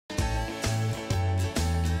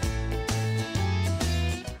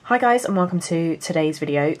Hi guys, and welcome to today's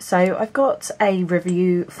video. So I've got a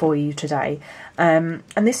review for you today, and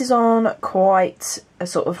this is on quite a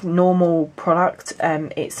sort of normal product.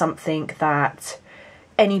 It's something that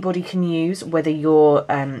anybody can use, whether you're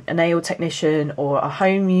a nail technician or a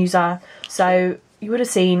home user. So you would have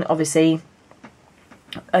seen, obviously,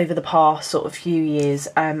 over the past sort of few years,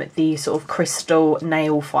 the sort of Crsytal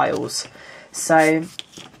nail files. So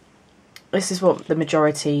this is what the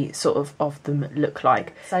majority sort of them look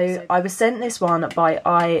like. So I was sent this one by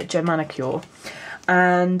Germanikure,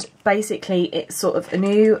 and basically it's sort of a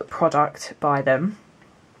new product by them.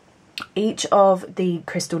 Each of the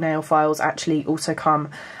Crsytal nail files actually also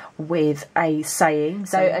come with a saying.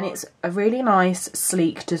 So, and it's a really nice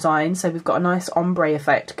sleek design. So we've got a nice ombre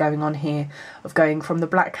effect going on here of going from the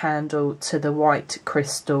black handle to the white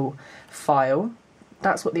Crsytal file.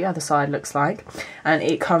 That's what the other side looks like, and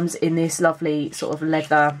it comes in this lovely sort of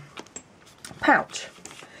leather pouch.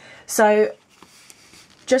 So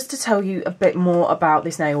just to tell you a bit more about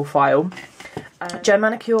this nail file,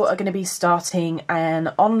 Germanikure are going to be starting an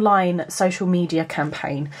online social media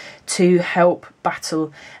campaign to help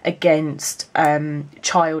battle against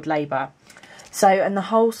child labour. So, and the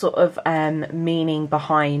whole sort of meaning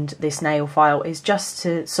behind this nail file is just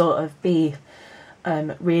to sort of be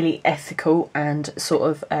really ethical and sort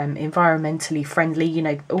of environmentally friendly. You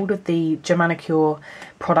know, all of the Germanikure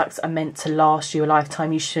products are meant to last you a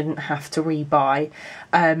lifetime. You shouldn't have to rebuy.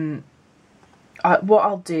 What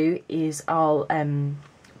I'll do is I'll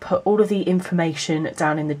put all of the information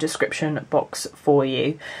down in the description box for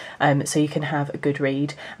you, so you can have a good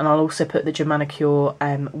read, and I'll also put the Germanikure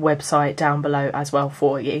website down below as well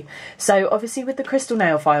for you. So obviously with the Crsytal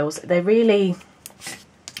nail files, they're really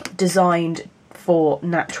designed for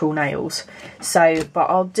natural nails. So, but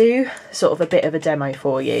I'll do sort of a bit of a demo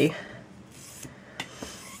for you.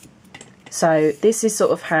 So this is sort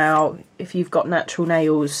of how, if you've got natural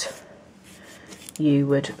nails, you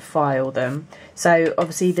would file them. So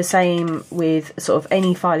obviously the same with sort of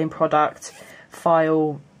any filing product,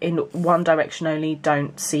 file in one direction only,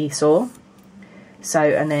 don't seesaw. So,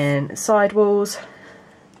 and then sidewalls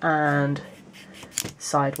and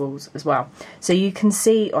sidewalls as well. So you can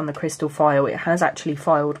see on the Crsytal file it has actually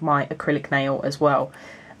filed my acrylic nail as well,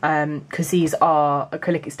 because these are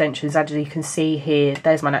acrylic extensions. As you can see here,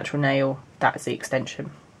 there's my natural nail, that's the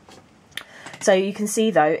extension. So you can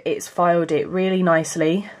see though, it's filed it really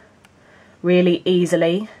nicely, really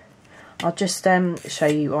easily. I'll just show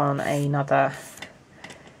you on another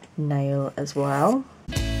nail as well.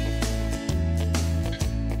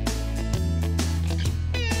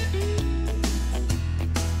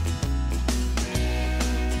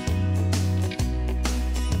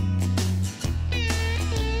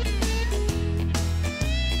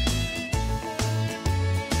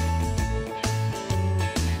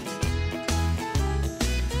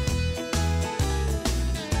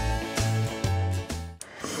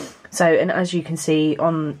 So, and as you can see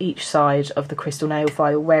on each side of the Crsytal nail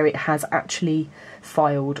file where it has actually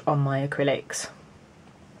filed on my acrylics.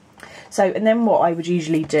 So, and then what I would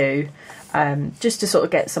usually do, just to sort of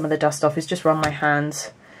get some of the dust off, is just run my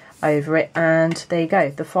hands over it, and there you go.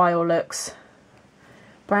 The file looks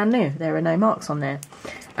brand new. There are no marks on there.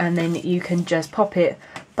 And then you can just pop it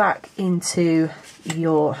back into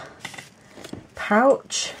your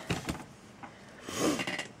pouch,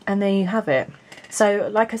 and there you have it. So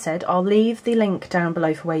like I said, I'll leave the link down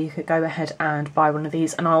below for where you could go ahead and buy one of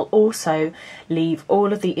these, and I'll also leave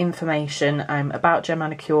all of the information about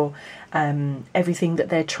Germanikure, everything that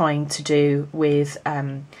they're trying to do with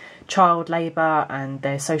child labour and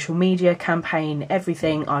their social media campaign,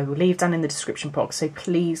 everything I will leave down in the description box, so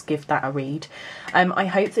please give that a read. I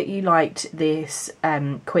hope that you liked this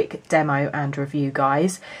quick demo and review,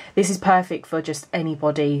 guys. This is perfect for just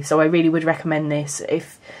anybody, so I really would recommend this.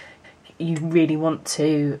 If you really want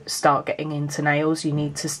to start getting into nails, you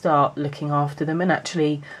need to start looking after them and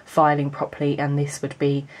actually filing properly, and this would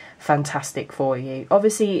be fantastic for you.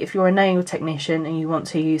 Obviously, if you're a nail technician and you want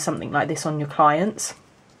to use something like this on your clients,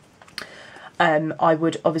 I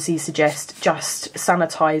would obviously suggest just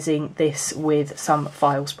sanitizing this with some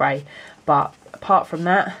file spray, but apart from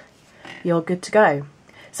that, you're good to go.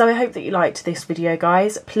 So I hope that you liked this video,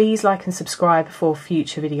 guys. Please like and subscribe for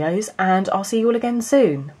future videos, and I'll see you all again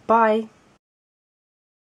soon. Bye.